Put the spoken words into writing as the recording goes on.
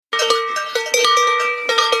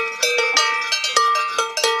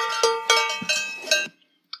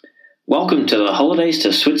Welcome to the Holidays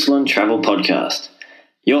to Switzerland Travel Podcast.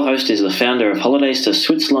 Your host is the founder of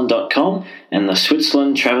HolidaysToSwitzerland.com and the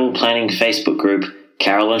Switzerland Travel Planning Facebook group,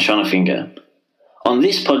 Carolyn Schonefinger. On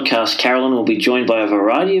this podcast, Carolyn will be joined by a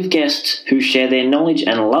variety of guests who share their knowledge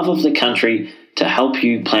and love of the country to help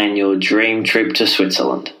you plan your dream trip to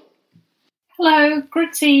Switzerland. Hello,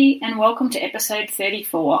 Grüezi, and welcome to episode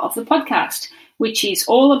 34 of the podcast, which is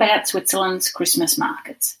all about Switzerland's Christmas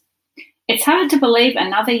markets. It's hard to believe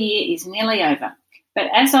another year is nearly over, but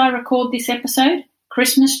as I record this episode,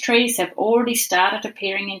 Christmas trees have already started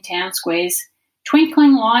appearing in town squares,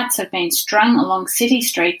 twinkling lights have been strung along city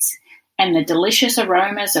streets, and the delicious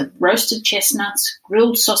aromas of roasted chestnuts,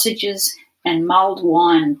 grilled sausages, and mulled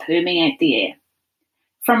wine permeate the air.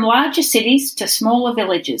 From larger cities to smaller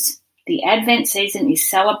villages, the Advent season is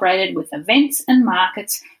celebrated with events and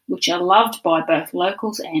markets which are loved by both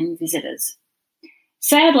locals and visitors.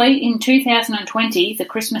 Sadly, in 2020, the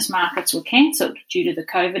Christmas markets were cancelled due to the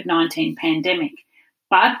COVID-19 pandemic.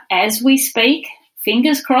 But as we speak,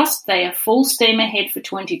 fingers crossed, they are full steam ahead for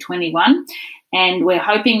 2021, and we're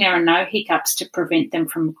hoping there are no hiccups to prevent them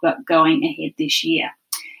from going ahead this year.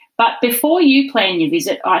 But before you plan your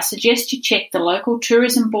visit, I suggest you check the local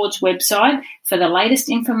tourism board's website for the latest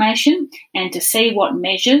information and to see what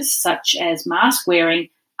measures, such as mask wearing,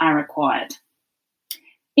 are required.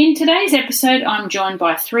 In today's episode, I'm joined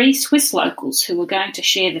by three Swiss locals who are going to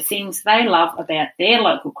share the things they love about their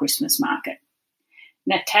local Christmas market.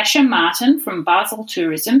 Natasha Martin from Basel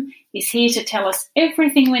Tourism is here to tell us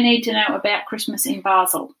everything we need to know about Christmas in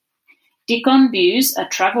Basel. Dickon Buse, a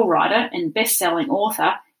travel writer and best-selling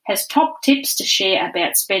author, has top tips to share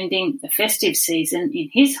about spending the festive season in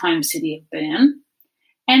his home city of Bern.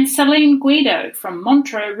 And Celine Guido from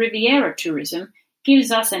Montreux Riviera Tourism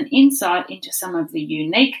gives us an insight into some of the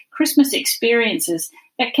unique Christmas experiences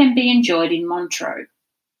that can be enjoyed in Montreux.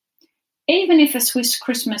 Even if a Swiss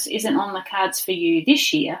Christmas isn't on the cards for you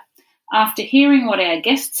this year, after hearing what our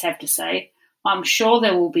guests have to say, I'm sure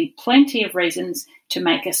there will be plenty of reasons to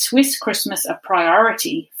make a Swiss Christmas a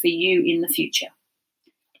priority for you in the future.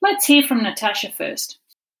 Let's hear from Natasha first.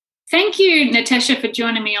 Thank you, Natasha, for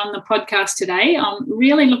joining me on the podcast today. I'm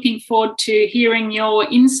really looking forward to hearing your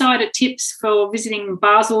insider tips for visiting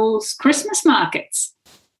Basel's Christmas markets.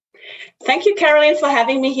 Thank you, Caroline, for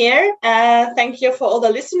having me here. Thank you for all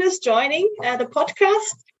the listeners joining the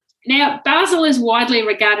podcast. Now, Basel is widely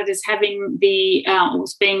regarded as having being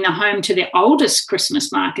the home to the oldest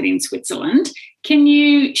Christmas market in Switzerland. Can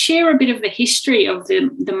you share a bit of the history of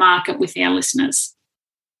the market with our listeners?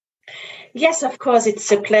 Yes, of course, it's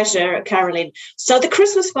a pleasure, Caroline. So the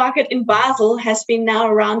Christmas market in Basel has been now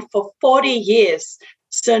around for 40 years.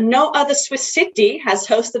 So no other Swiss city has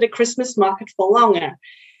hosted a Christmas market for longer.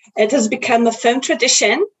 It has become a firm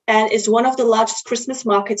tradition and is one of the largest Christmas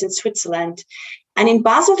markets in Switzerland. And in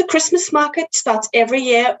Basel, the Christmas market starts every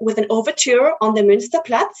year with an overture on the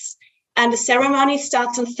Münsterplatz. And the ceremony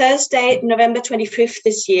starts on Thursday, November 25th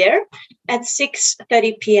this year at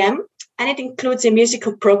 6:30 p.m. And it includes a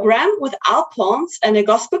musical program with alphorns and a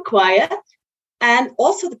gospel choir. And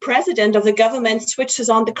also the president of the government switches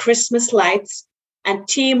on the Christmas lights, and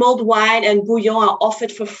tea, mulled wine and bouillon are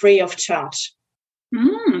offered for free of charge.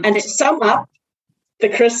 And to sum up, the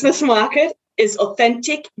Christmas market is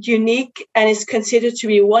authentic, unique, and is considered to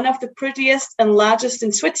be one of the prettiest and largest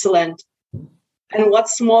in Switzerland. And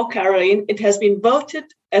what's more, Caroline, it has been voted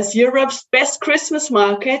as Europe's best Christmas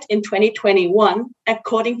market in 2021,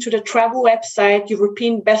 according to the travel website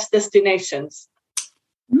European Best Destinations.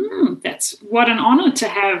 That's what an honour to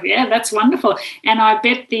have. Yeah, that's wonderful. And I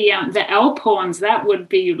bet the alphorns, that would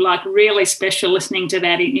be like really special listening to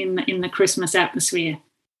that in the Christmas atmosphere.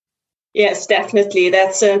 Yes, definitely.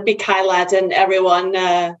 That's a big highlight, and everyone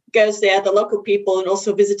goes there, the local people and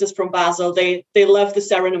also visitors from Basel. They love the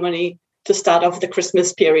ceremony to start off the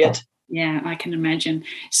Christmas period. Yeah, I can imagine.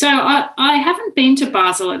 So I haven't been to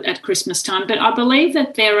Basel at Christmas time, but I believe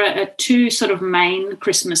that there are two sort of main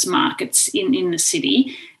Christmas markets in the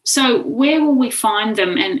city. So where will we find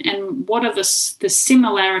them, and what are the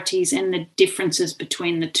similarities and the differences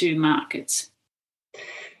between the two markets?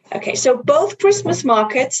 Okay, so both Christmas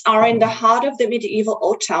markets are in the heart of the medieval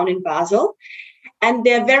Old Town in Basel, and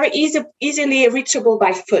they're very easily reachable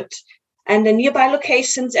by foot. And the nearby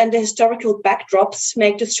locations and the historical backdrops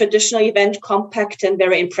make this traditional event compact and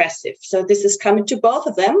very impressive. So this is coming to both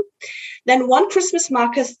of them. Then one Christmas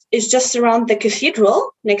market is just around the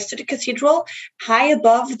cathedral, next to the cathedral, high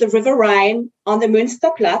above the River Rhine on the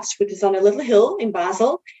Münsterplatz, which is on a little hill in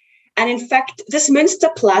Basel. And in fact, this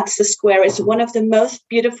Münsterplatz, the square, is one of the most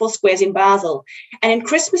beautiful squares in Basel. And in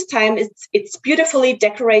Christmas time, it's beautifully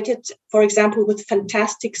decorated, for example, with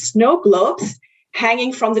fantastic snow globes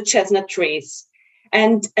hanging from the chestnut trees.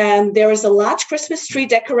 And there is a large Christmas tree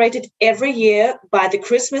decorated every year by the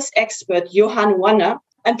Christmas expert, Johann Wanner.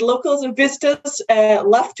 And locals and visitors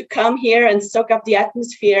love to come here and soak up the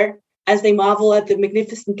atmosphere as they marvel at the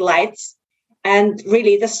magnificent lights. And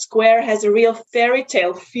really, the square has a real fairy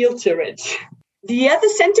tale feel to it. The other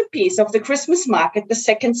centerpiece of the Christmas market, the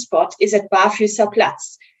second spot, is at Barfüßer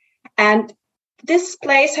Platz. And this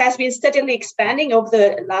place has been steadily expanding over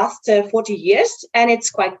the last 40 years, and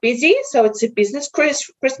it's quite busy. So it's a business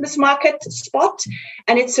Christmas market spot,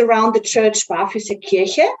 and it's around the church Barfüßer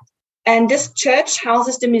Kirche. And this church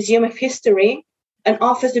houses the Museum of History and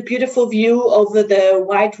offers a beautiful view over the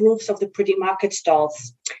wide roofs of the pretty market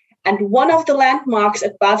stalls. And one of the landmarks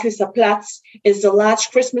at Barfüßer Platz is the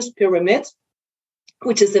large Christmas pyramid,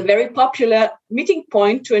 which is a very popular meeting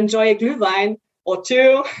point to enjoy a Glühwein or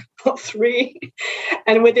two or three.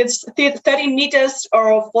 And with its 30 meters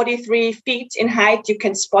or 43 feet in height, you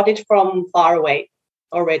can spot it from far away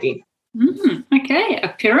already. Okay, a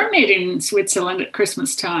pyramid in Switzerland at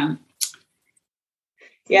Christmas time.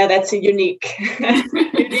 Yeah, that's a unique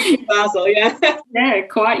in Basel, yeah. Yeah,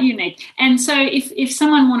 quite unique. And so if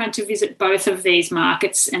someone wanted to visit both of these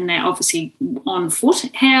markets, and they're obviously on foot,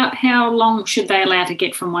 how long should they allow to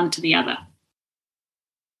get from one to the other?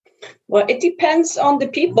 Well, it depends on the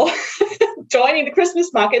people joining the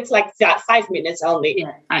Christmas market. It's like 5 minutes only.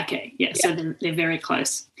 Yeah. Okay, yeah. So they're very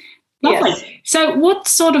close. Lovely. Yes. So what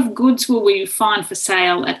sort of goods will we find for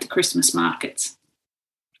sale at the Christmas markets?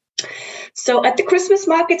 So at the Christmas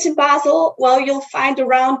markets in Basel, well, you'll find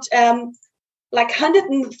around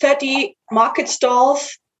 130 market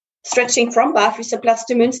stalls stretching from Barfüßer Platz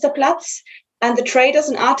to Münsterplatz. And the traders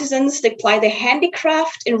and artisans, they ply their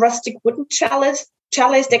handicraft in rustic wooden chalice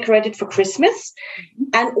decorated for Christmas.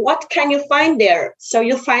 And what can you find there? So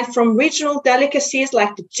you'll find from regional delicacies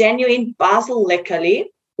like the genuine Basel Leckerli,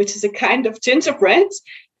 which is a kind of gingerbread,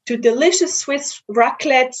 to delicious Swiss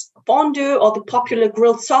raclette, fondue, or the popular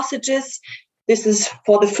grilled sausages. This is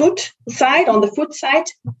for the food side, on the food side,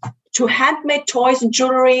 to handmade toys and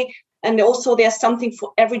jewelry. And also there's something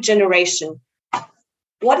for every generation.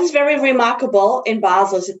 What is very remarkable in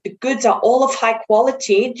Basel is that the goods are all of high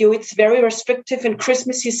quality due to its very restrictive and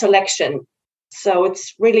Christmassy selection. So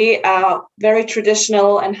it's really very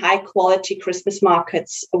traditional and high quality Christmas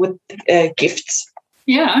markets with gifts.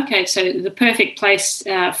 Yeah, okay. So the perfect place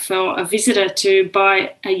for a visitor to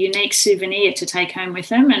buy a unique souvenir to take home with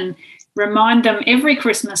them and remind them every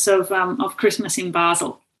Christmas of Christmas in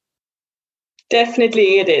Basel.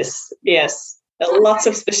 Definitely it is, yes. Lots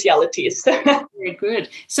of specialities. Very good.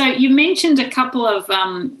 So you mentioned a couple of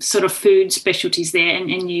sort of food specialties there,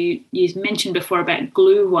 and you mentioned before about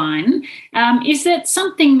Glühwein. Is that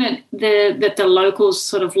something that the locals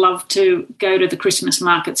sort of love to go to the Christmas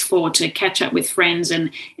markets for, to catch up with friends and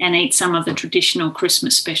eat some of the traditional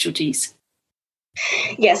Christmas specialties?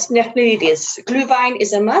 Yes, definitely it is. Glühwein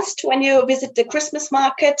is a must when you visit the Christmas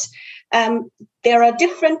market. There are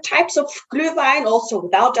different types of Glühwein, also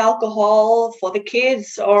without alcohol for the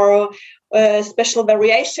kids, or special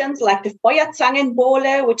variations like the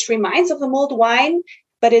Feuerzangenbowle, which reminds of a mulled wine,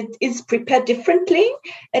 but it is prepared differently.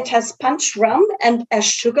 It has punch rum and a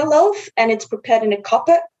sugar loaf, and it's prepared in a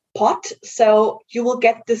copper pot. So you will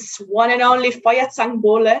get this one and only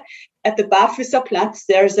Feuerzangenbowle at the Barfüßer Platz.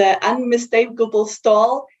 There's an unmistakable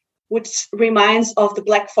stall which reminds of the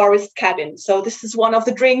Black Forest cabin. So this is one of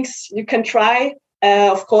the drinks you can try.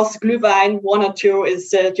 Of course, Glühwein, 1 or 2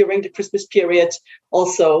 is during the Christmas period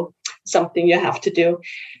also something you have to do.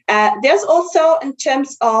 There's also, in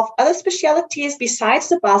terms of other specialities besides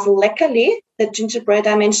the Basel Leckerli, the gingerbread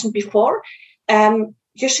I mentioned before,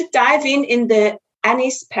 you should dive in the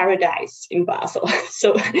Anise Paradise in Basel.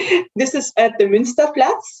 So this is at the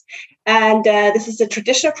Münsterplatz, and this is a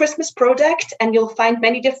traditional Christmas product, and you'll find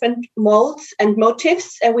many different molds and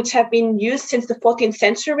motifs which have been used since the 14th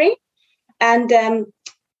century. And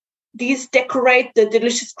these decorate the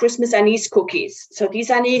delicious Christmas anise cookies. So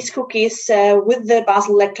these anise cookies with the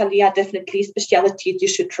Basel Leckerli are definitely specialities you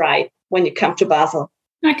should try when you come to Basel.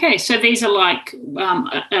 Okay, so these are like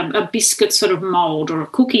a biscuit sort of mould or a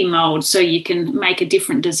cookie mould, so you can make a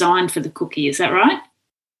different design for the cookie. Is that right?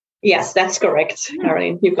 Yes, that's correct,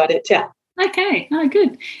 Caroline. You got it, yeah. Okay,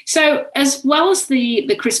 good. So as well as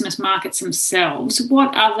the Christmas markets themselves,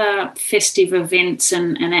 what other festive events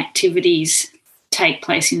and activities take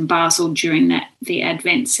place in Basel during the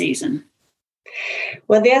Advent season?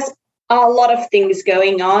 Well, there's a lot of things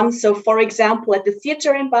going on. So, for example, at the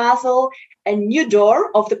theater in Basel, a new door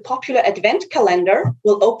of the popular Advent calendar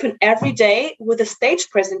will open every day with a stage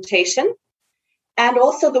presentation. And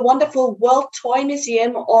also the wonderful World Toy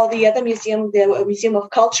Museum or the other museum, the Museum of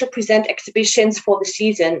Culture, present exhibitions for the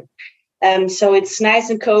season. So it's nice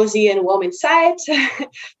and cozy and warm inside.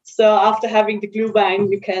 So after having the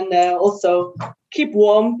Glühwein, you can also keep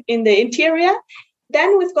warm in the interior.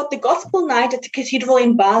 Then we've got the Gospel Night at the Cathedral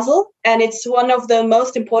in Basel, and it's one of the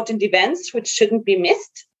most important events which shouldn't be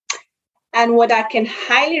missed. And what I can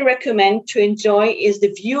highly recommend to enjoy is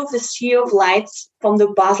the view of the Sea of Lights from the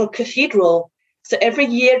Basel Cathedral. So every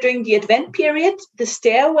year during the Advent period, the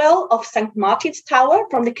stairwell of St. Martin's Tower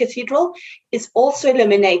from the cathedral is also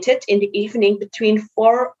illuminated in the evening between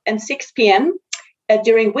 4 and 6 p.m.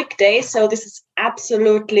 During weekdays. So this is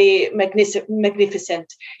absolutely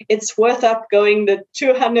magnificent. It's worth up going the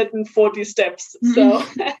 240 steps. So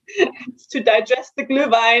to digest the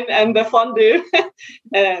Glühwein and the fondue,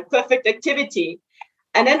 perfect activity.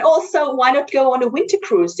 And then also, why not go on a winter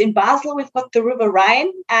cruise? In Basel, we've got the River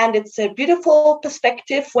Rhine, and it's a beautiful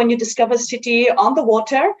perspective when you discover the city on the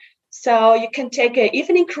water. So you can take an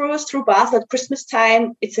evening cruise through Basel at Christmas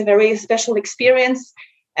time. It's a very special experience.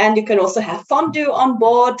 And you can also have fondue on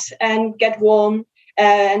board and get warm.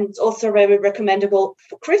 And it's also very recommendable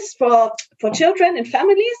for children and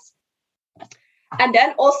families. And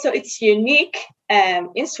then also it's unique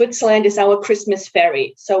in Switzerland is our Christmas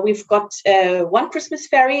ferry. So we've got one Christmas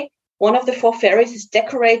ferry. One of the 4 ferries is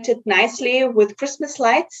decorated nicely with Christmas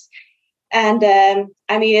lights. And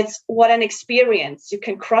it's what an experience. You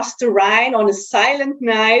can cross the Rhine on a silent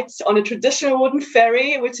night on a traditional wooden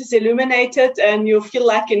ferry, which is illuminated, and you feel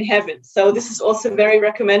like in heaven. So this is also very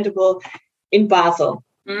recommendable in Basel.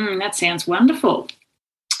 That sounds wonderful.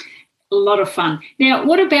 A lot of fun. Now,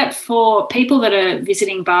 what about for people that are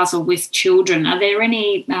visiting Basel with children? Are there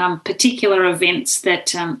any particular events that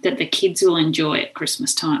the kids will enjoy at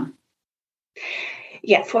Christmas time?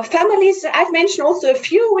 Yeah, for families, I've mentioned also a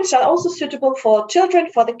few which are also suitable for children,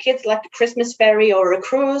 for the kids, like the Christmas ferry or a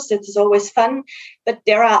cruise. It is always fun. But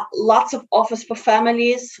there are lots of offers for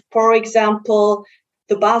families. For example,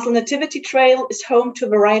 the Basel Nativity Trail is home to a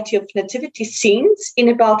variety of nativity scenes in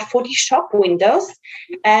about 40 shop windows.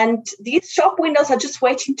 And these shop windows are just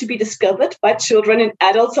waiting to be discovered by children and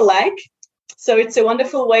adults alike. So it's a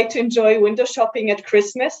wonderful way to enjoy window shopping at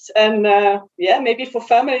Christmas. And maybe for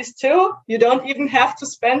families too. You don't even have to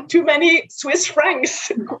spend too many Swiss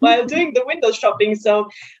francs while doing the window shopping. So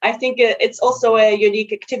I think it's also a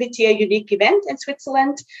unique activity, a unique event in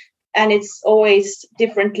Switzerland. And it's always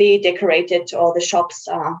differently decorated. All the shops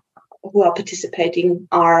who are participating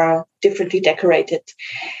are differently decorated.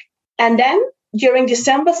 And then during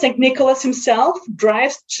December, St. Nicholas himself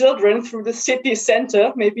drives children through the city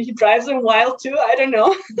center. Maybe he drives them wild too, I don't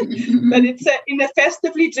know. But it's in a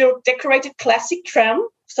festively decorated classic tram.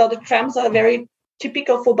 So the trams are very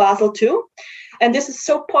typical for Basel too. And this is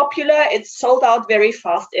so popular, it's sold out very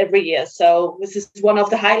fast every year. So this is one of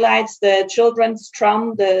the highlights, the children's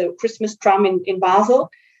tram, the Christmas tram in Basel.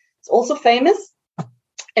 It's also famous.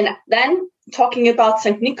 And then talking about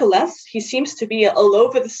St. Nicholas, he seems to be all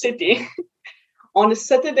over the city. On a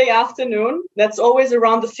Saturday afternoon, that's always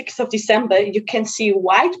around the 6th of December, you can see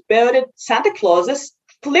white-bearded Santa Clauses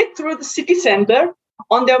flit through the city center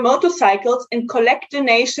on their motorcycles and collect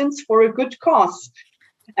donations for a good cause.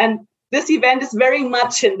 And this event is very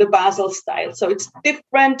much in the Basel style. So it's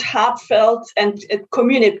different, heartfelt, and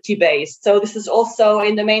community-based. So this is also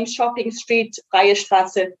in the main shopping street, Freie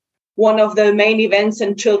Straße, one of the main events,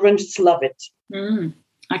 and children just love it.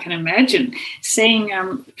 I can imagine seeing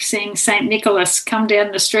St. Nicholas come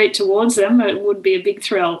down the street towards them. It would be a big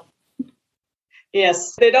thrill.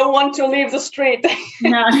 Yes, they don't want to leave the street.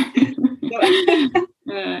 No.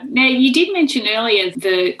 Now, you did mention earlier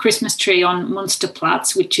the Christmas tree on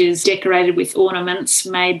Münsterplatz, which is decorated with ornaments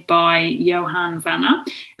made by Johann Wanner.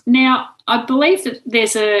 Now, I believe that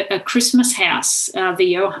there's a Christmas house,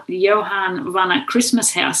 the Johann Wanner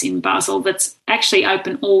Christmas house in Basel, that's actually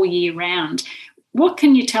open all year round. What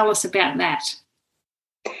can you tell us about that?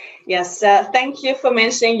 Yes, thank you for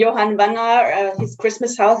mentioning Johann Wanner. His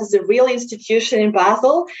Christmas house is a real institution in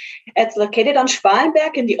Basel. It's located on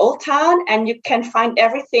Spalenberg in the Old Town, and you can find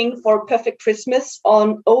everything for a perfect Christmas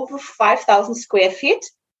on over 5,000 square feet.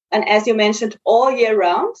 And as you mentioned, all year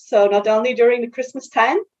round, so not only during the Christmas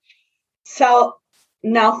time. So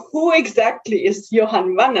now, who exactly is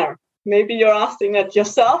Johann Wanner? Maybe you're asking that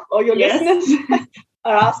yourself, or your listeners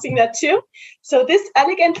are asking that too. So this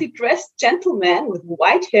elegantly dressed gentleman with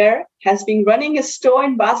white hair has been running a store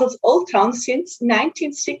in Basel's Old Town since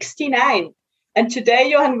 1969. And today,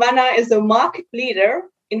 Johann Wanner is a market leader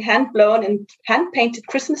in hand-blown and hand-painted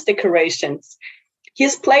Christmas decorations. He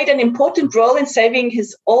has played an important role in saving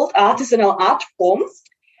his old artisanal art forms.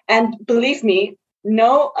 And believe me,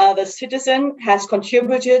 no other citizen has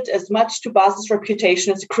contributed as much to Basel's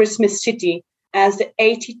reputation as a Christmas city as the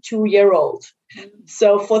 82-year-old.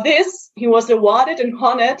 So for this, he was awarded and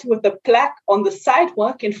honored with a plaque on the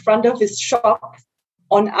sidewalk in front of his shop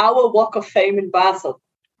on our Walk of Fame in Basel.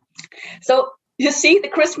 So you see, the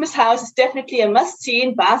Christmas house is definitely a must-see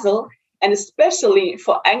in Basel, and especially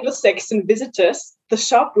for Anglo-Saxon visitors, the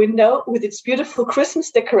shop window with its beautiful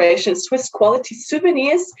Christmas decorations, Swiss quality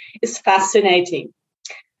souvenirs, is fascinating.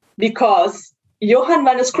 Because Johann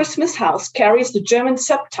Wanner's Christmas house carries the German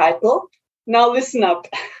subtitle, now listen up,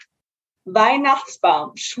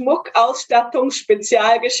 Weihnachtsbaum, Schmuckausstattung,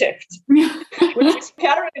 Spezialgeschäft. Which is,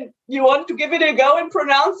 Karen, you want to give it a go and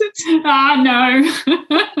pronounce it? No.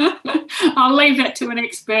 I'll leave that to an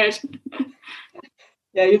expert.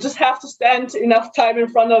 Yeah, you just have to stand enough time in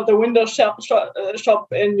front of the window shop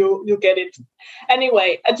and you get it.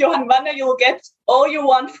 Anyway, at Johann Wanner, you'll get all you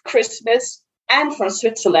want for Christmas and for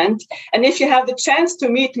Switzerland. And if you have the chance to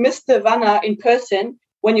meet Mr. Wanner in person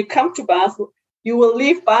when you come to Basel, you will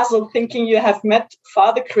leave Basel thinking you have met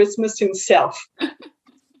Father Christmas himself.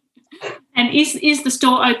 And is the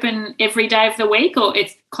store open every day of the week, or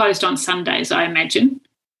it's closed on Sundays, I imagine?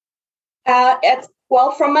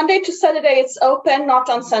 From Monday to Saturday, it's open, not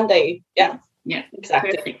on Sunday. Yeah,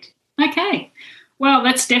 exactly. Perfect. Okay. Well,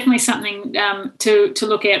 that's definitely something to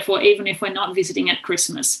look out for, even if we're not visiting at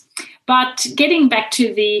Christmas. But getting back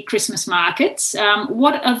to the Christmas markets,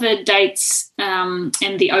 what are the dates and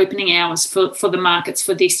the opening hours for the markets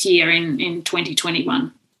for this year in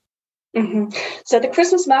 2021? Mm-hmm. So the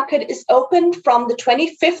Christmas market is open from the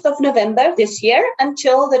 25th of November this year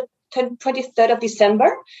until the 23rd of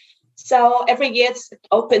December. So every year it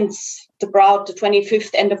opens about the 25th,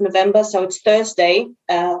 end of November. So it's Thursday,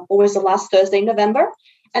 always the last Thursday in November.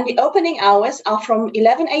 And the opening hours are from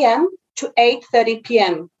 11 a.m. to 8:30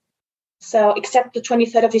 p.m. So except the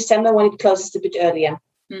 23rd of December when it closes a bit earlier.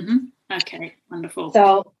 Mm-hmm. Okay, wonderful.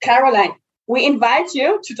 So Caroline, we invite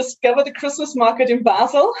you to discover the Christmas market in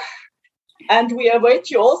Basel. And we await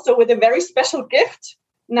you also with a very special gift.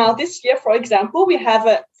 Now this year, for example, we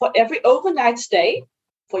have for every overnight stay,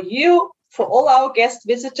 for you, for all our guest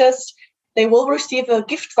visitors, they will receive a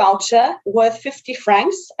gift voucher worth 50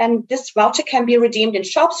 francs. And this voucher can be redeemed in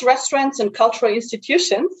shops, restaurants, and cultural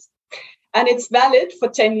institutions. And it's valid for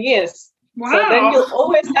 10 years. Wow. So then you'll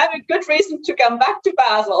always have a good reason to come back to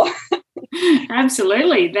Basel.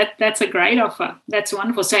 Absolutely. That's a great offer. That's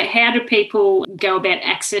wonderful. So how do people go about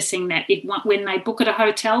accessing that? When they book at a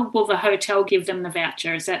hotel, will the hotel give them the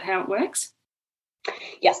voucher? Is that how it works?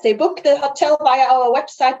 Yes, they book the hotel via our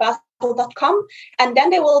website, basel.com, and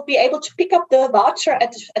then they will be able to pick up the voucher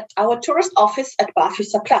at our tourist office at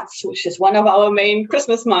Barfüßer Platz, which is one of our main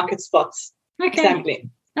Christmas market spots. Okay. Exactly.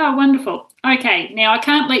 Oh, wonderful. Okay, now I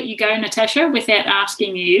can't let you go, Natasha, without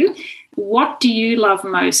asking you, what do you love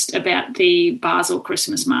most about the Basel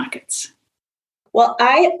Christmas markets? Well,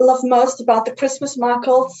 I love most about the Christmas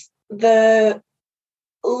markets the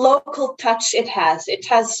local touch it has. It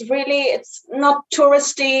has really, it's not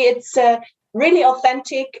touristy, it's really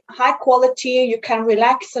authentic, high quality. You can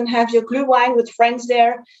relax and have your Glühwein with friends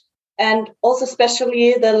there. And also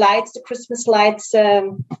especially the lights, the Christmas lights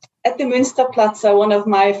at the Münsterplatz are one of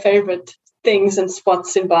my favorite things and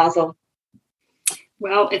spots in Basel.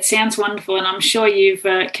 Well, it sounds wonderful, and I'm sure you've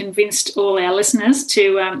convinced all our listeners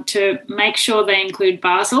to make sure they include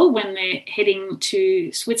Basel when they're heading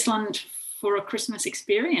to Switzerland for a Christmas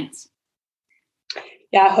experience.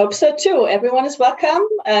 Yeah, I hope so too. Everyone is welcome,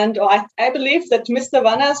 and I believe that Mr.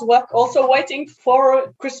 Wanner's work also waiting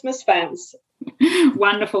for Christmas fans.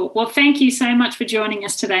 Wonderful. Well, thank you so much for joining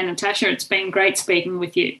us today, Natasha. It's been great speaking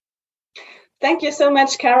with you. Thank you so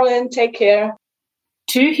much, Carolyn. Take care.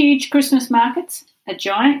 2 huge Christmas markets, a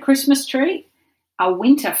giant Christmas tree, a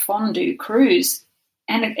winter fondue cruise,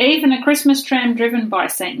 and even a Christmas tram driven by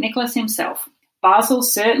St. Nicholas himself. Basel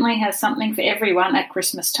certainly has something for everyone at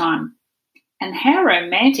Christmas time. And how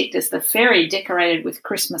romantic does the ferry decorated with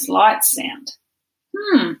Christmas lights sound?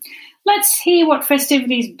 Let's hear what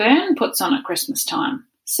festivities Bern puts on at Christmas time.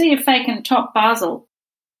 See if they can top Basel.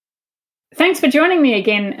 Thanks for joining me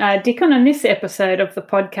again, Dickon, on this episode of the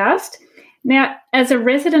podcast. Now, as a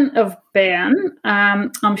resident of Bern,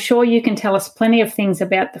 I'm sure you can tell us plenty of things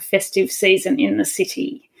about the festive season in the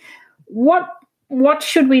city. What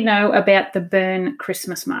should we know about the Bern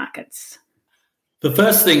Christmas markets? The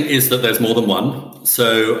first thing is that there's more than one.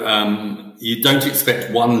 So you don't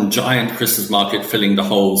expect one giant Christmas market filling the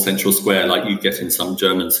whole central square like you get in some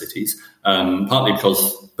German cities, partly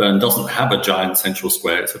because Bern doesn't have a giant central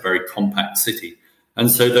square. It's a very compact city. And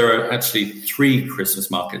so there are actually 3 Christmas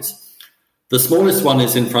markets. The smallest one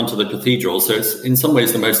is in front of the cathedral. So it's in some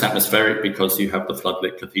ways the most atmospheric because you have the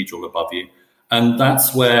floodlit cathedral above you. And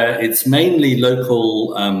that's where it's mainly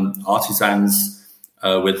local artisans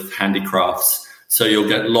with handicrafts. So you'll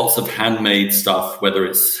get lots of handmade stuff, whether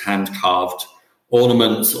it's hand-carved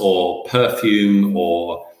ornaments or perfume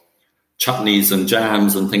or chutneys and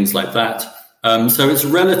jams and things like that. So it's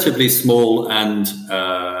relatively small and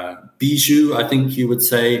bijou, I think you would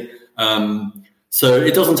say. So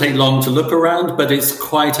it doesn't take long to look around, but it's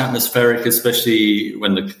quite atmospheric, especially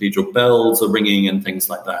when the cathedral bells are ringing and things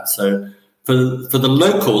like that. So for the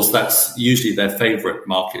locals, that's usually their favorite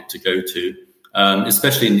market to go to.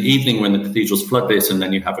 Especially in the evening when the cathedral's floodlit and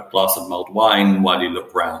then you have a glass of mulled wine while you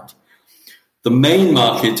look round. The main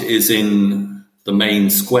market is in the main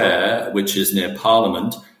square, which is near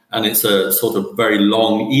Parliament, and it's a sort of very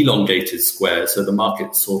long, elongated square, so the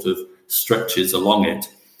market sort of stretches along it.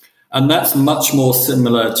 And that's much more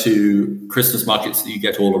similar to Christmas markets that you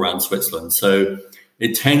get all around Switzerland. So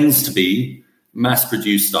it tends to be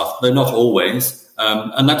mass-produced stuff, though not always.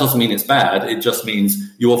 And that doesn't mean it's bad. It just means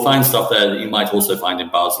you will find stuff there that you might also find in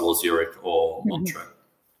Basel or Zurich or Montreux.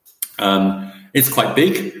 It's quite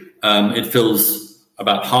big. It fills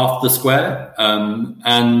about half the square.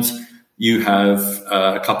 And you have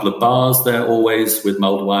a couple of bars there always with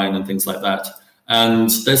mulled wine and things like that.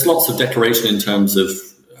 And there's lots of decoration in terms of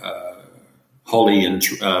holly and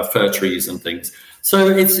fir trees and things. So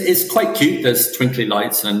it's quite cute. There's twinkly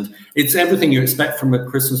lights and it's everything you expect from a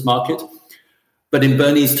Christmas market. But in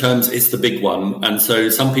Bernese terms, it's the big one. And so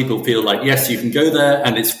some people feel like, yes, you can go there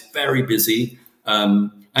and it's very busy.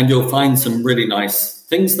 And you'll find some really nice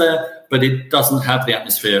things there, but it doesn't have the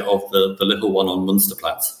atmosphere of the little one on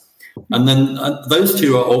Münsterplatz. And then those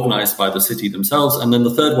 2 are organized by the city themselves. And then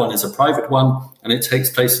the third one is a private one. And it takes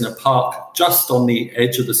place in a park just on the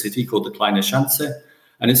edge of the city called the Kleine Schanze.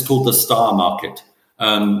 And it's called the Star Market.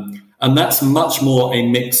 And that's much more a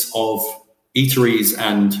mix of eateries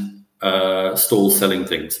and stalls selling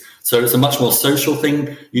things. So it's a much more social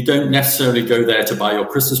thing. You don't necessarily go there to buy your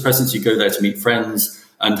Christmas presents. You go there to meet friends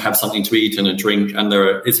and have something to eat and a drink. And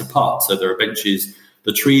it's a park, so there are benches.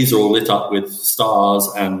 The trees are all lit up with stars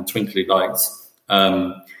and twinkly lights.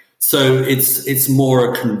 So it's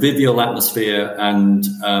more a convivial atmosphere and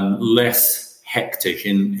less hectic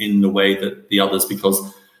in the way that the others, because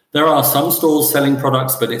there are some stalls selling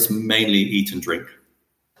products, but it's mainly eat and drink.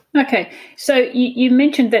 Okay, so you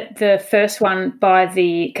mentioned that the first one by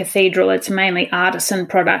the cathedral, it's mainly artisan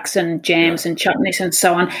products and jams and chutneys and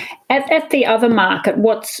so on. At the other market,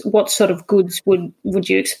 what sort of goods would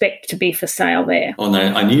you expect to be for sale there? Oh, no,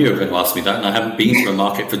 I knew you were going to ask me that, and I haven't been to a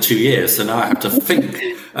market for 2 years, so now I have to think.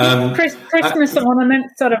 Christmas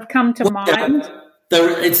ornaments sort of come to mind. There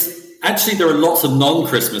are lots of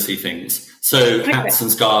non-Christmassy things. So hats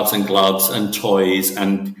and scarves and gloves and toys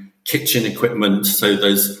and kitchen equipment, so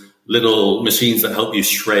those little machines that help you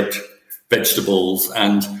shred vegetables,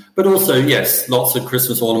 but also, yes, lots of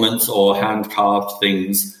Christmas ornaments or hand-carved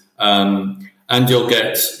things. And you'll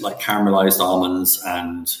get like caramelized almonds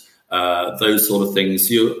and those sort of things.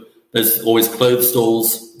 There's always clothes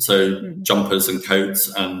stalls, so jumpers and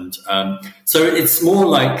coats. And so it's more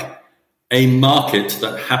like a market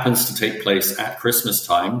that happens to take place at Christmas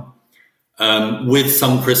time with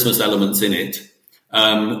some Christmas elements in it.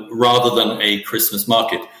 Rather than a Christmas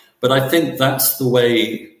market. But I think that's the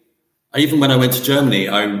way, even when I went to Germany,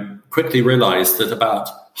 I quickly realized that about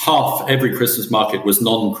half every Christmas market was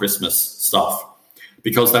non-Christmas stuff,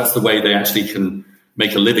 because that's the way they actually can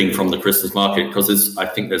make a living from the Christmas market, because I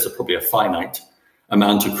think there's probably a finite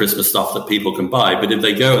amount of Christmas stuff that people can buy. But if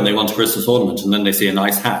they go and they want a Christmas ornament and then they see a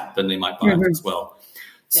nice hat, then they might buy it as well.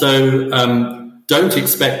 Yeah. So don't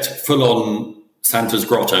expect full-on Santa's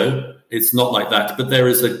grotto. It's not like that, but there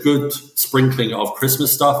is a good sprinkling of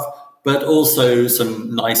Christmas stuff, but also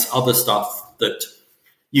some nice other stuff that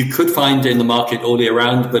you could find in the market all year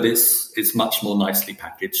round, but it's much more nicely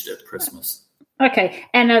packaged at Christmas. Okay,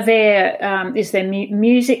 and is there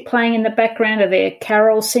music playing in the background? Are there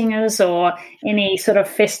carol singers or any sort of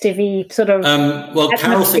festive-y sort of?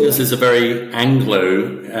 Carol singers is a very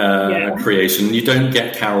Anglo creation. You don't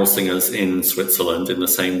get carol singers in Switzerland in the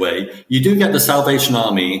same way. You do get the Salvation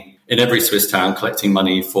Army in every Swiss town collecting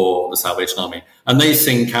money for the Salvation Army, and they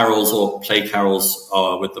sing carols or play carols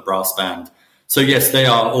with the brass band. So yes, they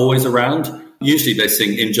are always around. Usually they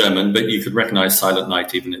sing in German, but you could recognize Silent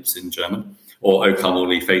Night even if it's in German, or O Come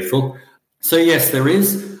All Ye Faithful. So yes, there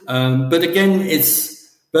is. But again,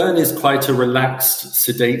 Bern is quite a relaxed,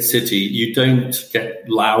 sedate city. You don't get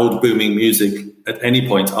loud, booming music at any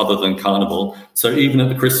point other than Carnival. So even at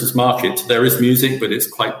the Christmas market, there is music, but it's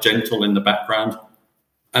quite gentle in the background.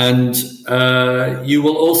 And you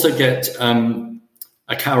will also get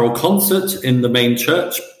a carol concert in the main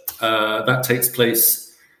church. That takes place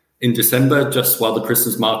in December, just while the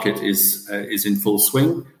Christmas market is in full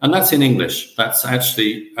swing. And that's in English. That's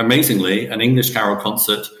actually, amazingly, an English carol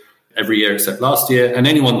concert every year except last year. And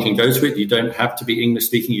anyone can go to it. You don't have to be English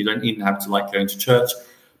speaking. You don't even have to like going to church.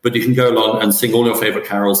 But you can go along and sing all your favorite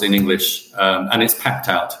carols in English. And it's packed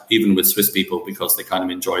out, even with Swiss people, because they kind of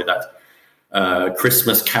enjoy that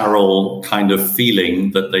Christmas carol kind of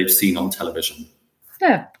feeling that they've seen on television.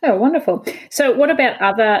 Oh, wonderful. So what about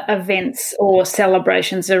other events or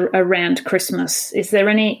celebrations around Christmas? Is there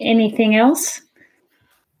anything else?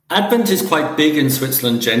 Advent is quite big in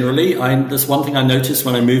Switzerland generally. There's one thing I noticed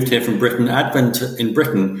when I moved here from Britain. Advent in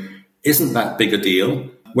Britain isn't that big a deal,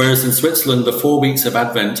 whereas in Switzerland, the 4 weeks of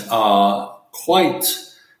Advent are quite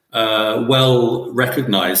well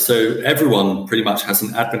recognized. So everyone pretty much has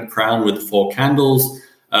an Advent crown with 4 candles.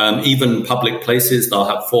 Even public places, they'll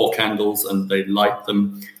have 4 candles and they light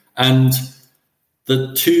them. And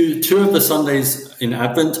the two of the Sundays in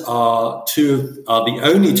Advent are the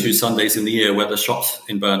only 2 Sundays in the year where the shops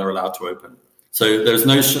in Bern are allowed to open. So there's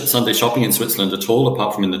no Sunday shopping in Switzerland at all,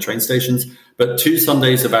 apart from in the train stations. But 2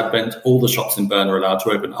 Sundays of Advent, all the shops in Bern are allowed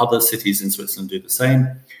to open. Other cities in Switzerland do the same.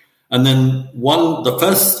 And then the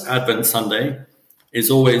first Advent Sunday is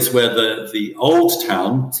always where the old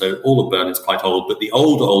town, so all of Bern is quite old, but the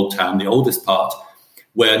old town, the oldest part,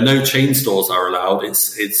 where no chain stores are allowed,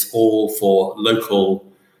 it's all for local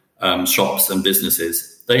shops and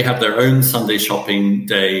businesses. They have their own Sunday shopping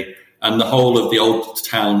day, and the whole of the old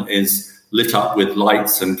town is lit up with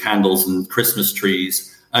lights and candles and Christmas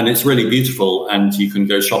trees, and it's really beautiful, and you can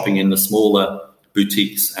go shopping in the smaller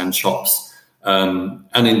boutiques and shops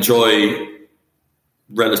and enjoy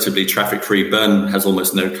relatively traffic-free. Bern has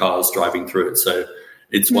almost no cars driving through it, so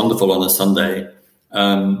it's wonderful on a Sunday.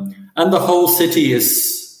 And the whole city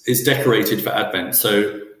is decorated for Advent.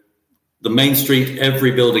 So the main street,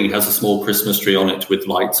 every building has a small Christmas tree on it with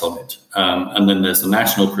lights on it. And then there's the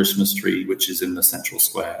national Christmas tree, which is in the central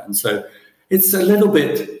square. And so it's a little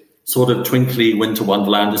bit sort of twinkly winter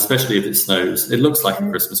wonderland, especially if it snows. It looks like a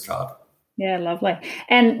Christmas card. Yeah, lovely.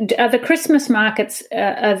 And are the Christmas markets,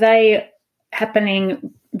 are they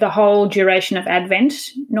happening the whole duration of Advent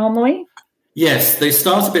normally? Yes, they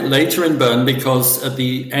start a bit later in Bern because at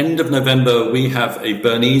the end of November we have a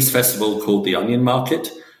Bernese festival called the Onion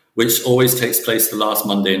Market, which always takes place the last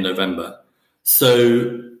Monday in November.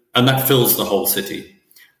 And that fills the whole city.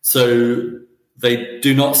 So they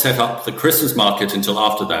do not set up the Christmas market until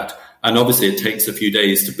after that. And obviously it takes a few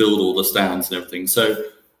days to build all the stands and everything. So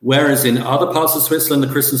whereas in other parts of Switzerland,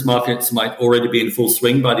 the Christmas markets might already be in full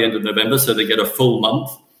swing by the end of November, so they get a full month.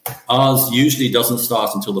 Ours usually doesn't start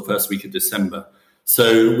until the first week of December.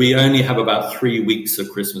 So we only have about 3 weeks of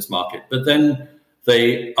Christmas market. But then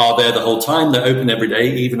they are there the whole time. They're open every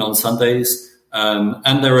day, even on Sundays.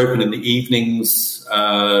 And they're open in the evenings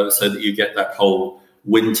so that you get that whole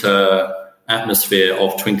winter atmosphere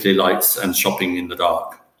of twinkly lights and shopping in the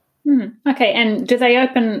dark. Okay, and do they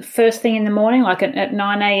open first thing in the morning, like at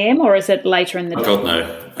 9 a.m., or is it later in the day? Oh,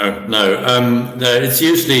 God, no. No, it's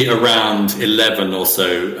usually around 11 or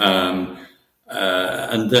so,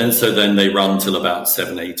 and then they run till about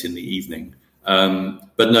 7, 8 in the evening.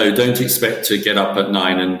 But no, don't expect to get up at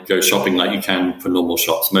 9 and go shopping like you can for normal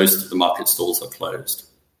shops. Most of the market stalls are closed.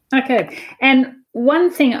 Okay, and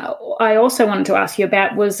one thing I also wanted to ask you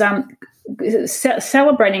about was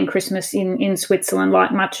celebrating Christmas in Switzerland,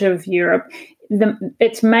 like much of Europe.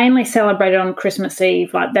 It's mainly celebrated on Christmas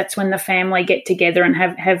Eve. Like that's when the family get together and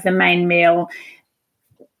have the main meal.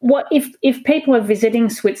 What if people are visiting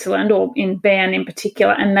Switzerland or in Bern in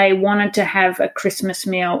particular, and they wanted to have a Christmas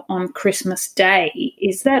meal on Christmas Day?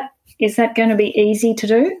 Is that going to be easy to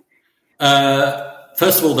do?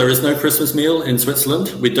 First of all, there is no Christmas meal in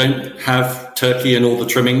Switzerland. We don't have turkey and all the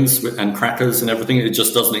trimmings and crackers and everything. It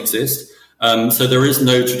just doesn't exist. So there is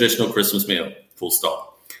no traditional Christmas meal, full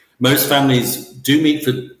stop. Most families do meet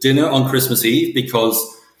for dinner on Christmas Eve because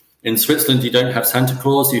in Switzerland you don't have Santa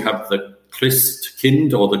Claus. You have the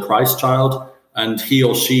Christkind or the Christ child, and he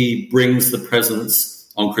or she brings the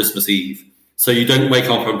presents on Christmas Eve. So you don't wake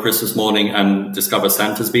up on Christmas morning and discover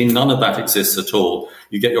Santa's been. None of that exists at all.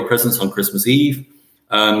 You get your presents on Christmas Eve.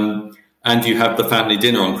 And you have the family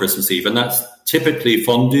dinner on Christmas Eve. And that's typically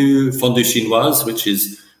fondue chinoise, which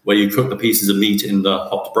is where you cook the pieces of meat in the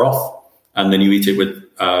hot broth, and then you eat it with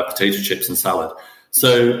potato chips and salad.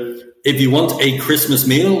 So if you want a Christmas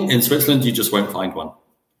meal in Switzerland, you just won't find one,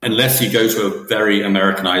 unless you go to a very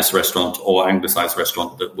Americanized restaurant or Anglicized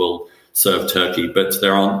restaurant that will serve turkey. But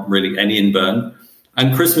there aren't really any in Bern.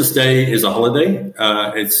 And Christmas Day is a holiday.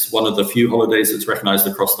 It's one of the few holidays that's recognized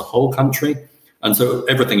across the whole country. And so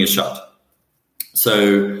everything is shut.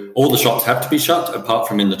 So all the shops have to be shut, apart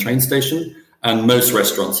from in the train station. And most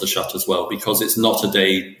restaurants are shut as well, because it's not a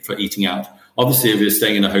day for eating out. Obviously, if you're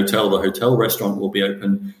staying in a hotel, the hotel restaurant will be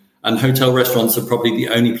open. And hotel restaurants are probably the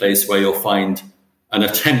only place where you'll find an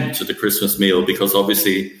attempt at a Christmas meal, because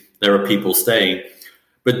obviously there are people staying.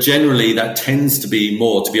 But generally, that tends to be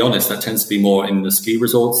more, to be honest, that tends to be more in the ski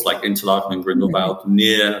resorts like Interlaken and Grindelwald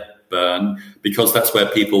near Bern, because that's where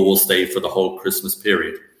people will stay for the whole Christmas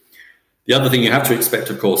period. The other thing you have to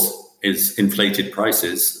expect, of course, is inflated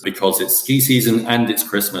prices, because it's ski season and it's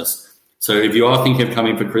Christmas. So if you are thinking of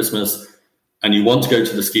coming for Christmas and you want to go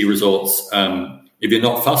to the ski resorts, if you're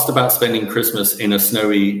not fussed about spending Christmas in a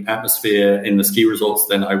snowy atmosphere in the ski resorts,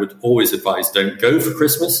 then I would always advise don't go for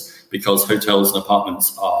Christmas, because hotels and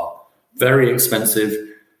apartments are very expensive.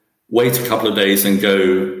 Wait a couple of days and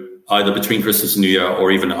go either between Christmas and New Year or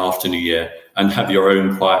even after New Year and have your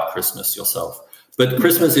own quiet Christmas yourself. But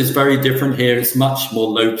Christmas is very different here. It's much more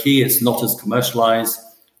low-key. It's not as commercialized.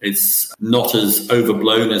 It's not as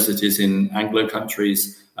overblown as it is in Anglo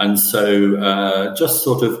countries. And so just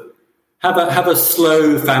sort of have a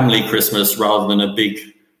slow family Christmas rather than a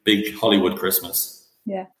big Hollywood Christmas.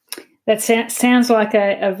 Yeah, that sounds like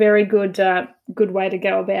a very good way to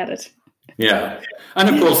go about it. Yeah. And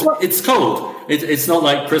of course, it's cold. It's not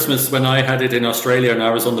like Christmas when I had it in Australia and I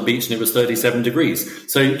was on the beach and it was 37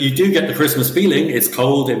 degrees. So you do get the Christmas feeling. It's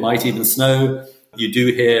cold. It might even snow. You do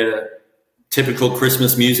hear typical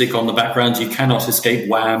Christmas music on the background. You cannot escape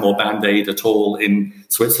Wham or Band Aid at all in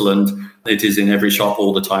Switzerland. It is in every shop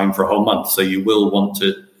all the time for a whole month. So you will want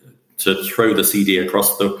to throw the CD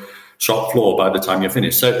across the shop floor by the time you're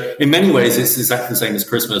finished. So in many ways, it's exactly the same as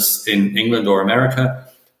Christmas in England or America.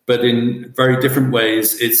 But in very different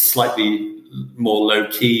ways, it's slightly more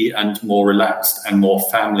low-key and more relaxed and more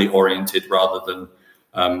family-oriented rather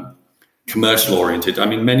than commercial-oriented. I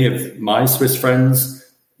mean, many of my Swiss friends,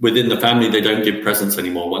 within the family, they don't give presents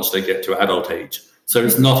anymore once they get to adult age. So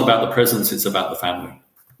it's not about the presents, it's about the family.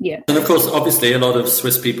 Yeah. And of course, obviously, a lot of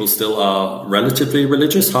Swiss people still are relatively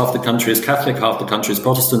religious. Half the country is Catholic, half the country is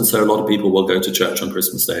Protestant. So a lot of people will go to church on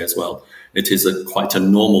Christmas Day as well. It is quite a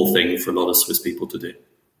normal thing for a lot of Swiss people to do.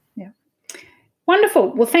 Wonderful.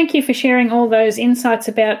 Well, thank you for sharing all those insights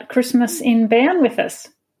about Christmas in Bern with us.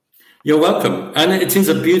 You're welcome. And it is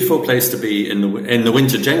a beautiful place to be in the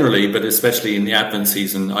winter generally, but especially in the Advent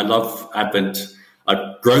season. I love Advent.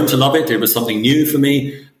 I've grown to love it. It was something new for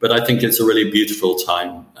me, but I think it's a really beautiful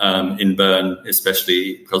time in Bern,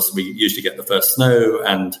 especially because we usually get the first snow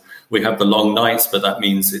and we have the long nights, but that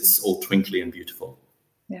means it's all twinkly and beautiful.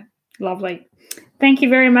 Yeah, lovely. Thank you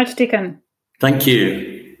very much, Dickon. Thank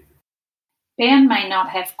you. Bern may not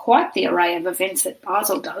have quite the array of events that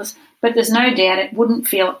Basel does, but there's no doubt it wouldn't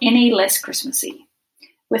feel any less Christmassy.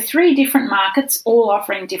 With 3 different markets all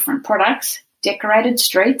offering different products, decorated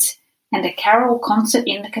streets, and a carol concert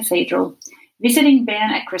in the cathedral, visiting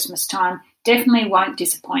Bern at Christmas time definitely won't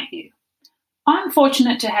disappoint you. I'm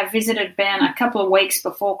fortunate to have visited Bern a couple of weeks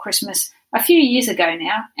before Christmas a few years ago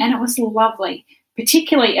now, and it was lovely,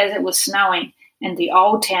 particularly as it was snowing and the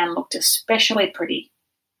old town looked especially pretty.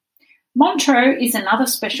 Montreux is another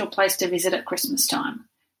special place to visit at Christmas time,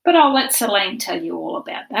 but I'll let Celine tell you all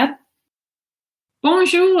about that.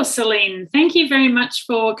 Bonjour, Celine. Thank you very much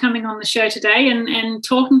for coming on the show today and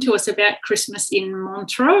talking to us about Christmas in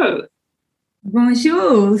Montreux.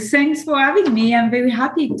 Bonjour. Thanks for having me. I'm very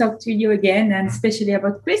happy to talk to you again, and especially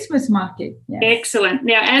about Christmas market. Yes. Excellent.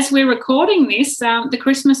 Now, as we're recording this, the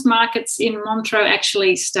Christmas markets in Montreux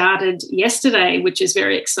actually started yesterday, which is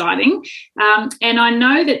very exciting. And I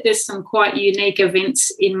know that there's some quite unique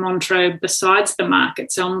events in Montreux besides the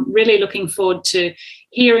market, so I'm really looking forward to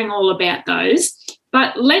hearing all about those.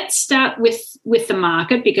 But let's start with the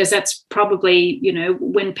market, because that's probably,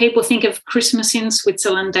 when people think of Christmas in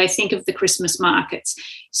Switzerland, they think of the Christmas markets.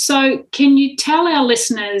 So can you tell our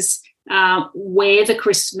listeners where the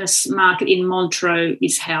Christmas market in Montreux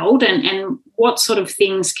is held and what sort of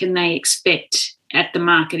things can they expect at the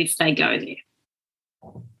market if they go there?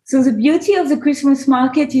 So the beauty of the Christmas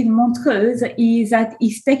market in Montreux is that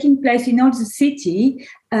it's taking place in all the city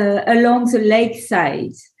along the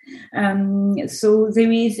lakeside. So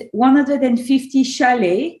there is 150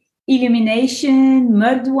 chalets, illumination,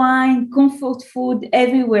 mulled wine, comfort food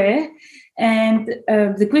everywhere. And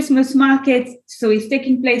the Christmas market, so it's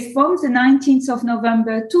taking place from the 19th of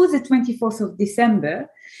November to the 24th of December.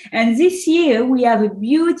 And this year we have a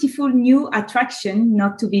beautiful new attraction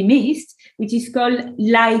not to be missed, which is called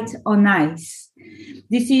Light on Ice.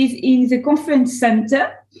 This is in the conference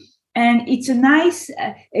center, and it's a nice,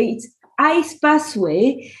 it's ice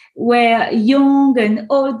pathway where young and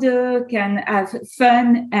older can have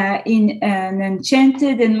fun in an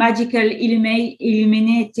enchanted and magical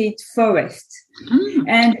illuminated forest.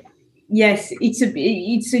 And yes, it's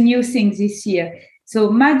a new thing this year.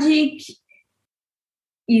 So magic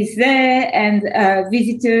is there, and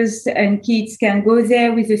visitors and kids can go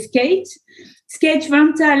there with a skate. Skate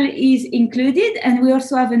rental is included, and we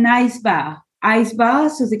also have an ice bar,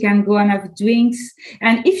 so they can go and have drinks.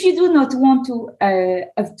 And if you do not want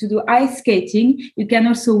to do ice skating, you can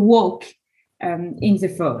also walk in the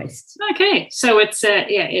forest. Okay, so it's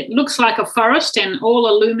it looks like a forest and all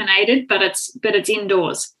illuminated, but it's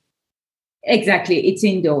indoors. Exactly, it's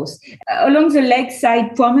indoors. Along the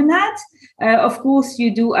lakeside promenade, of course, you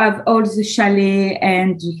do have all the chalet,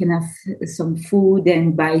 and you can have some food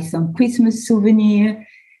and buy some Christmas souvenir,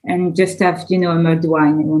 and just have a mulled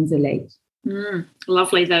wine on the lake.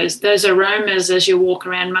 Lovely. Those aromas as you walk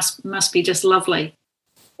around must be just lovely.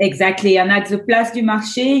 Exactly. And at the Place du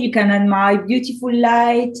Marché, you can admire beautiful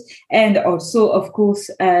light. And also, of course,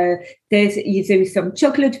 there is some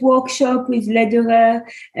chocolate workshop with Lederer,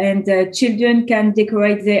 and children can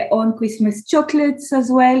decorate their own Christmas chocolates as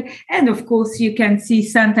well. And of course, you can see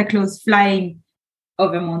Santa Claus flying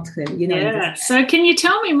over Montreux. Yeah. So can you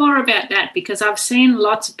tell me more about that? Because I've seen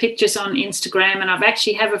lots of pictures on Instagram, and I've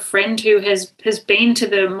actually have a friend who has been to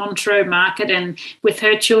the Montreux market and with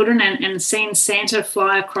her children and seen Santa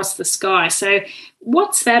fly across the sky. So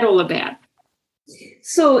what's that all about?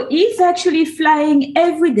 So he's actually flying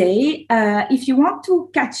every day. If you want to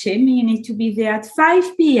catch him, you need to be there at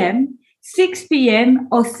 5 p.m., 6 p.m.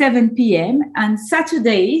 or 7 p.m. And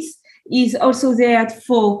Saturdays he's also there at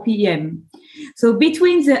 4 p.m. So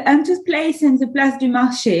between the Hunter's Place and the Place du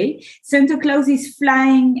Marché, Santa Claus is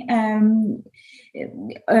flying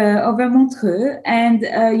over Montreux, and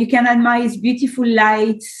you can admire his beautiful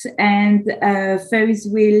lights and Ferris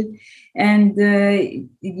wheel. And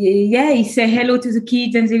he say hello to the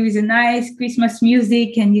kids, and there is a nice Christmas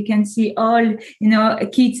music, and you can see all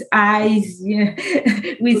kids' eyes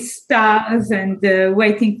with stars and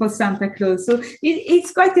waiting for Santa Claus. So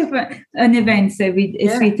it's quite an event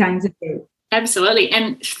three times a day. Absolutely.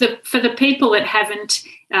 And for the people that haven't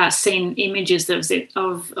seen images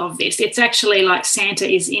of this, it's actually like Santa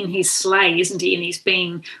is in his sleigh, isn't he? And he's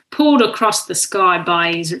being pulled across the sky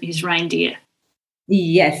by his reindeer.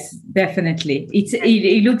 Yes, definitely.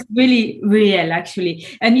 It looks really real, actually.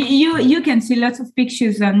 And you can see lots of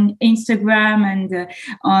pictures on Instagram and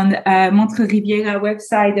on Montreux Riviera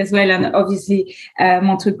website as well, and obviously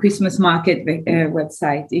Montreux Christmas Market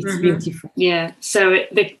website. It's beautiful. Yeah, so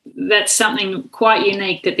that's something quite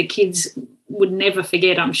unique that the kids would never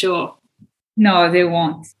forget, I'm sure. No, they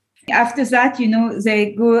won't. After that,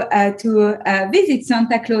 they go to visit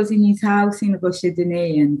Santa Claus in his house in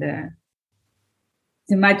Rocher-de-Nez, and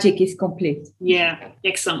the magic is complete. Yeah,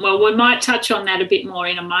 excellent. Well, we might touch on that a bit more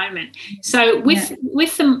in a moment. So with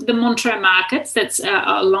the Montreux markets that's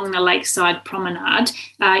along the lakeside promenade,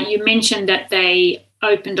 you mentioned that they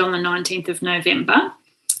opened on the 19th of November,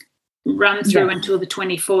 run through until the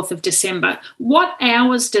 24th of December. What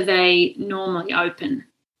hours do they normally open?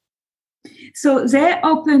 So they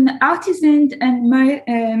open, artisans and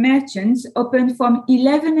merchants open from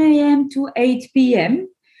 11 a.m. to 8 p.m.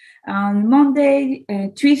 on Monday,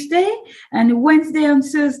 Tuesday, and Wednesday and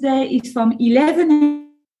Thursday is from 11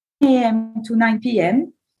 a.m. to 9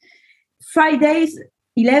 p.m. Fridays,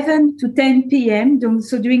 11 to 10 p.m.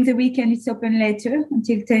 So during the weekend, it's open later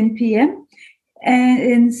until 10 p.m.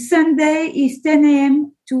 And Sunday is 10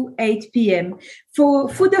 a.m. to 8 p.m. For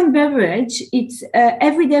food and beverage, it's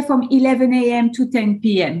every day from 11 a.m. to 10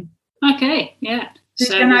 p.m. Okay, yeah.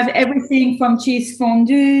 So you can have everything from cheese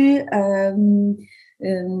fondue,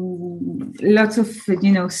 lots of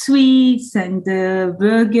sweets and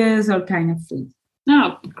burgers, all kind of food.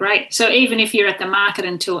 Oh, great! So even if you're at the market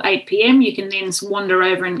until 8 p.m., you can then wander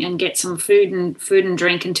over and get some food and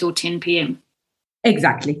drink until 10 p.m.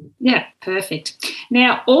 Exactly. Yeah, perfect.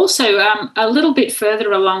 Now, also a little bit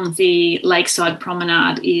further along the lakeside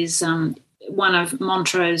promenade is one of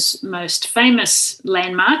Montreux's most famous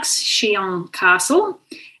landmarks, Chillon Castle.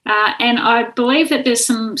 And I believe that there's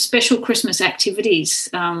some special Christmas activities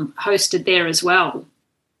hosted there as well.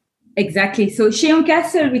 Exactly. So Chillon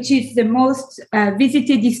Castle, which is the most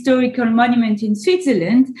visited historical monument in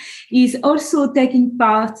Switzerland, is also taking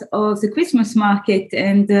part of the Christmas market.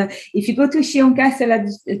 And if you go to Chillon Castle at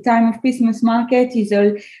the time of Christmas market, it's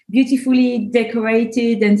all beautifully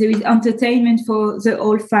decorated and there is entertainment for the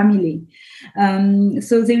whole family.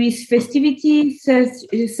 So there is festivities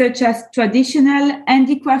such as traditional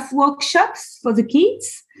handicraft workshops for the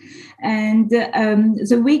kids. And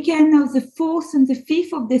the weekend of the 4th and the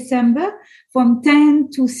 5th of December, from 10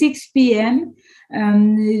 to 6 p.m.,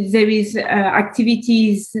 there is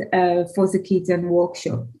activities for the kids and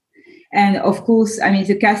workshop. And of course, I mean,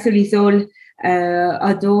 the castle is all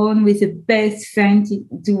adorned with the best fun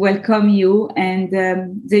to welcome you. And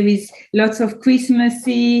there is lots of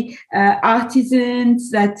Christmassy artisans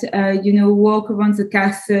that, walk around the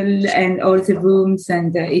castle and all the rooms.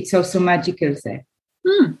 And it's also magical there.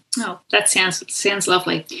 Oh, that sounds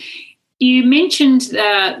lovely. You mentioned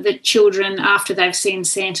that children, after they've seen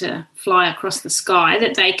Santa fly across the sky,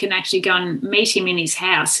 that they can actually go and meet him in his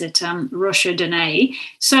house at Roche Denay.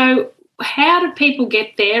 So how do people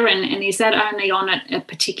get there, and is that only on at a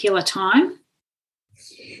particular time?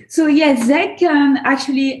 So yes, they can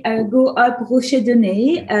actually go up Roche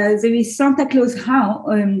Denay. There is Santa Claus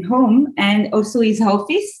home and also his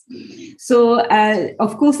office. So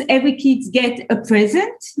of course, every kid gets a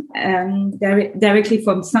present directly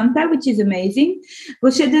from Santa, which is amazing.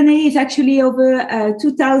 Roche Denay is actually over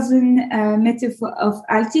 2,000 meters of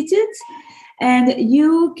altitude. And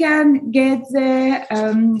you can get there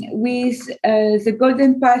with the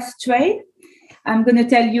Golden Pass train. I'm going to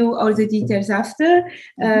tell you all the details after,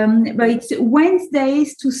 but it's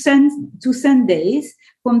Wednesdays to Sundays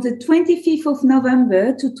from the 25th of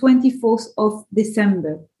November to 24th of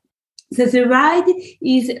December. So the ride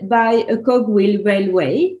is by a cogwheel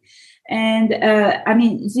railway. And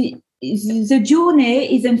the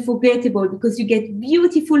journey is unforgettable because you get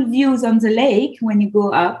beautiful views on the lake when you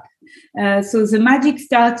go up. So the magic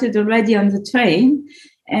started already on the train.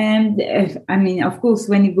 And of course,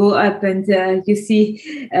 when you go up and you see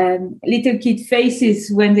little kid faces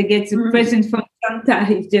when they get the present from Santa,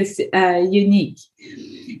 it's just unique.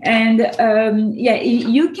 And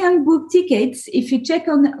you can book tickets if you check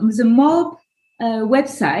on the MOB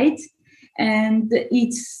website. And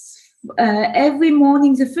it's every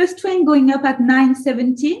morning, the first train going up at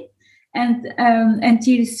 9:17 and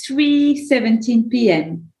until 3:17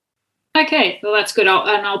 p.m. Okay, well, that's good.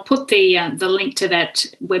 I'll put the link to that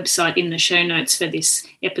website in the show notes for this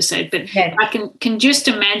episode. But yes. I can just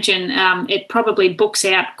imagine it probably books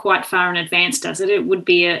out quite far in advance, does it? It would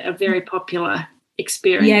be a very popular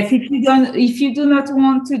experience. Yes, if you do not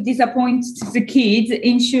want to disappoint the kids,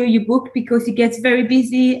 ensure you book because it gets very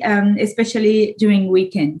busy, especially during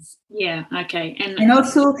weekends. Yeah, okay. And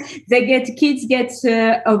also kids get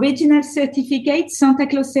original certificates, Santa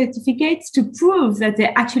Claus certificates to prove that they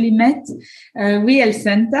actually met real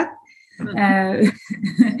Santa.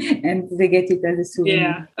 And they get it as a souvenir.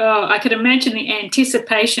 Yeah. Oh, I could imagine the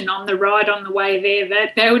anticipation on the ride on the way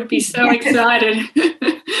there. They would be so excited.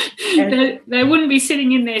 They wouldn't be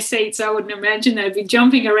sitting in their seats, I wouldn't imagine. They'd be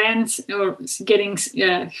jumping around or getting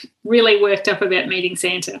really worked up about meeting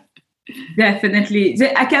Santa. Definitely.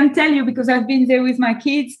 I can tell you because I've been there with my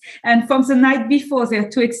kids, and from the night before, they're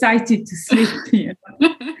too excited to sleep.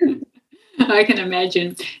 I can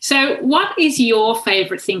imagine. So what is your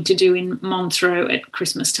favourite thing to do in Montreux at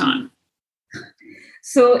Christmas time?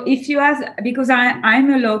 So if you ask, because I'm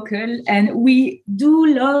a local and we do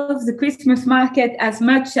love the Christmas market as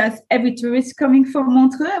much as every tourist coming from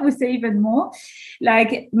Montreux, I would say even more.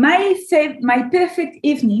 Like my perfect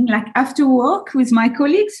evening, like after work with my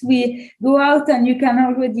colleagues, we go out and you can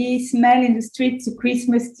already smell in the streets the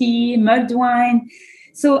Christmas tea, mulled wine.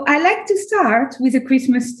 So I like to start with a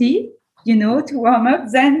Christmas tea, to warm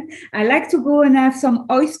up. Then I like to go and have some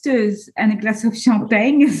oysters and a glass of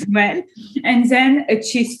champagne as well. And then a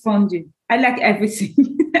cheese fondue. I like everything.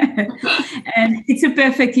 And it's a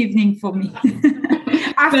perfect evening for me.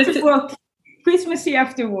 After work, Christmas Eve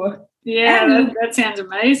after work. Yeah, that sounds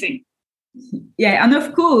amazing. Yeah, and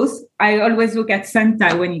of course, I always look at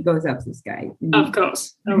Santa when he goes up the sky. Of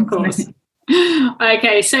course.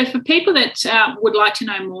 Okay, so for people that would like to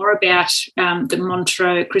know more about the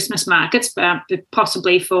Montreux Christmas markets,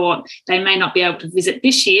 possibly they may not be able to visit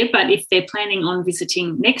this year, but if they're planning on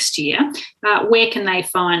visiting next year, where can they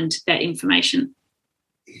find that information?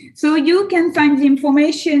 So you can find the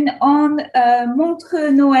information on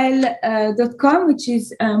montreuxnoël.com, which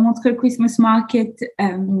is Montreux Christmas Market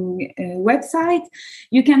website.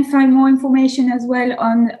 You can find more information as well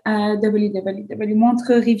on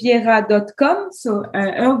www.montreuxriviera.com, so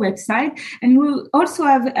our website. And we also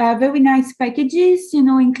have very nice packages,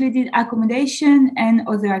 including accommodation and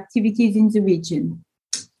other activities in the region.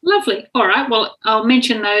 Lovely. All right. Well, I'll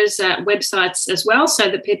mention those websites as well so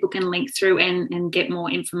that people can link through and get more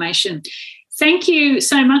information. Thank you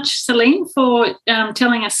so much, Celine, for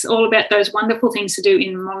telling us all about those wonderful things to do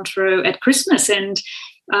in Montreux at Christmas. And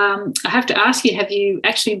I have to ask you, have you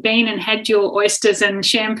actually been and had your oysters and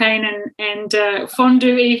champagne and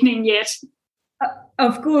fondue evening yet?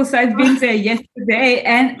 Of course, I've been there yesterday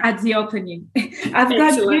and at the opening. I've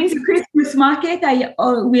got during the Christmas market.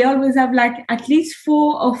 We always have at least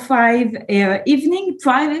 4 or 5 evening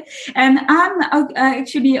private, and I'm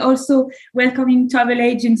actually also welcoming travel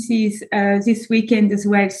agencies this weekend as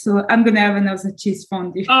well. So I'm going to have another cheese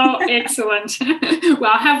fondue. Oh, excellent!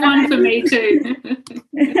 Well, have one for me too.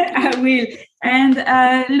 I will. And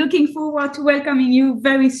looking forward to welcoming you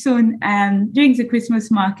very soon during the Christmas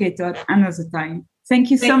market or another time.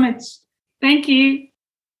 Thank you so much. Thank you.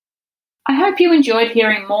 I hope you enjoyed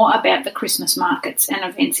hearing more about the Christmas markets and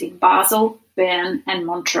events in Basel, Bern and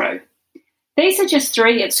Montreux. These are just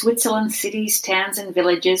 3 of Switzerland's cities, towns and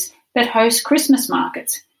villages that host Christmas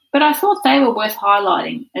markets, but I thought they were worth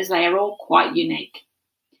highlighting as they are all quite unique.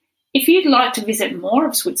 If you'd like to visit more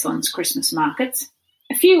of Switzerland's Christmas markets,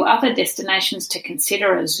 a few other destinations to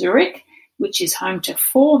consider are Zurich, which is home to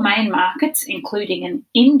 4 main markets, including an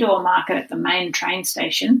indoor market at the main train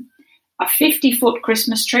station, a 50-foot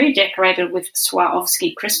Christmas tree decorated with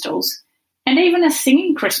Swarovski crystals, and even a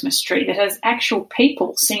singing Christmas tree that has actual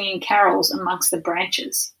people singing carols amongst the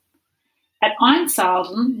branches. At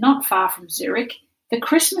Einsalden, not far from Zurich, the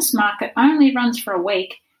Christmas market only runs for a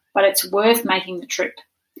week, but it's worth making the trip.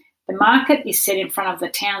 The market is set in front of the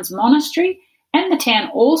town's monastery, and the town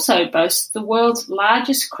also boasts the world's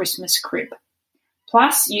largest Christmas crib.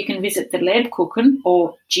 Plus, you can visit the Lebkuchen,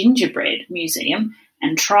 or gingerbread, museum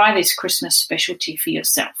and try this Christmas specialty for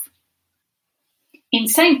yourself. In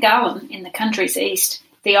St. Gallen, in the country's east,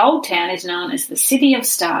 the old town is known as the City of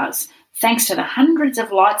Stars, thanks to the hundreds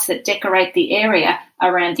of lights that decorate the area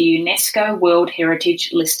around the UNESCO World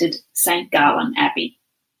Heritage listed St. Gallen Abbey.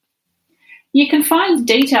 You can find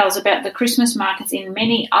details about the Christmas markets in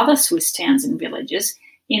many other Swiss towns and villages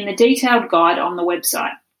in the detailed guide on the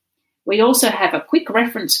website. We also have a quick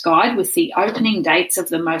reference guide with the opening dates of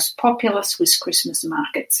the most popular Swiss Christmas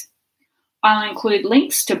markets. I'll include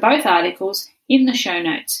links to both articles in the show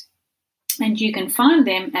notes, and you can find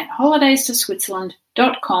them at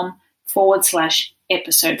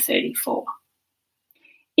holidaystoSwitzerland.com/episode 34.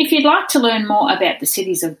 If you'd like to learn more about the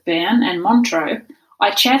cities of Bern and Montreux, I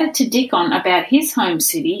chatted to Dickon about his home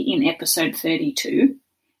city in episode 32,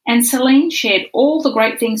 and Celine shared all the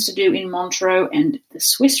great things to do in Montreux and the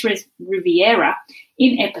Swiss Riviera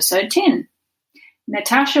in episode 10.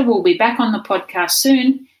 Natasha will be back on the podcast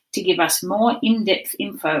soon to give us more in-depth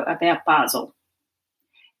info about Basel.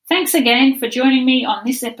 Thanks again for joining me on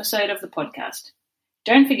this episode of the podcast.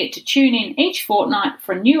 Don't forget to tune in each fortnight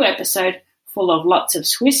for a new episode full of lots of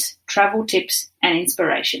Swiss travel tips and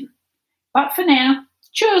inspiration. But for now,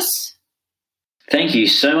 tschüss! Thank you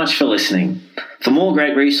so much for listening. For more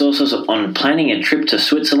great resources on planning a trip to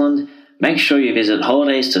Switzerland, make sure you visit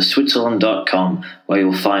holidaystoSwitzerland.com, where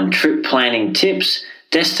you'll find trip planning tips,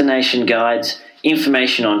 destination guides,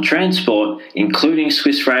 information on transport, including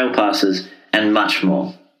Swiss rail passes, and much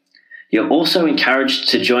more. You're also encouraged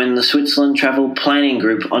to join the Switzerland Travel Planning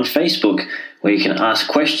Group on Facebook, where you can ask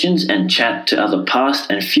questions and chat to other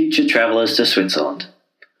past and future travellers to Switzerland.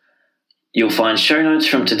 You'll find show notes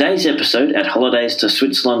from today's episode at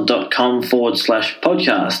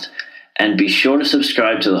holidaystoSwitzerland.com/podcast, and be sure to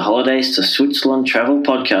subscribe to the Holidays to Switzerland Travel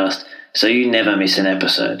Podcast so you never miss an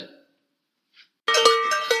episode.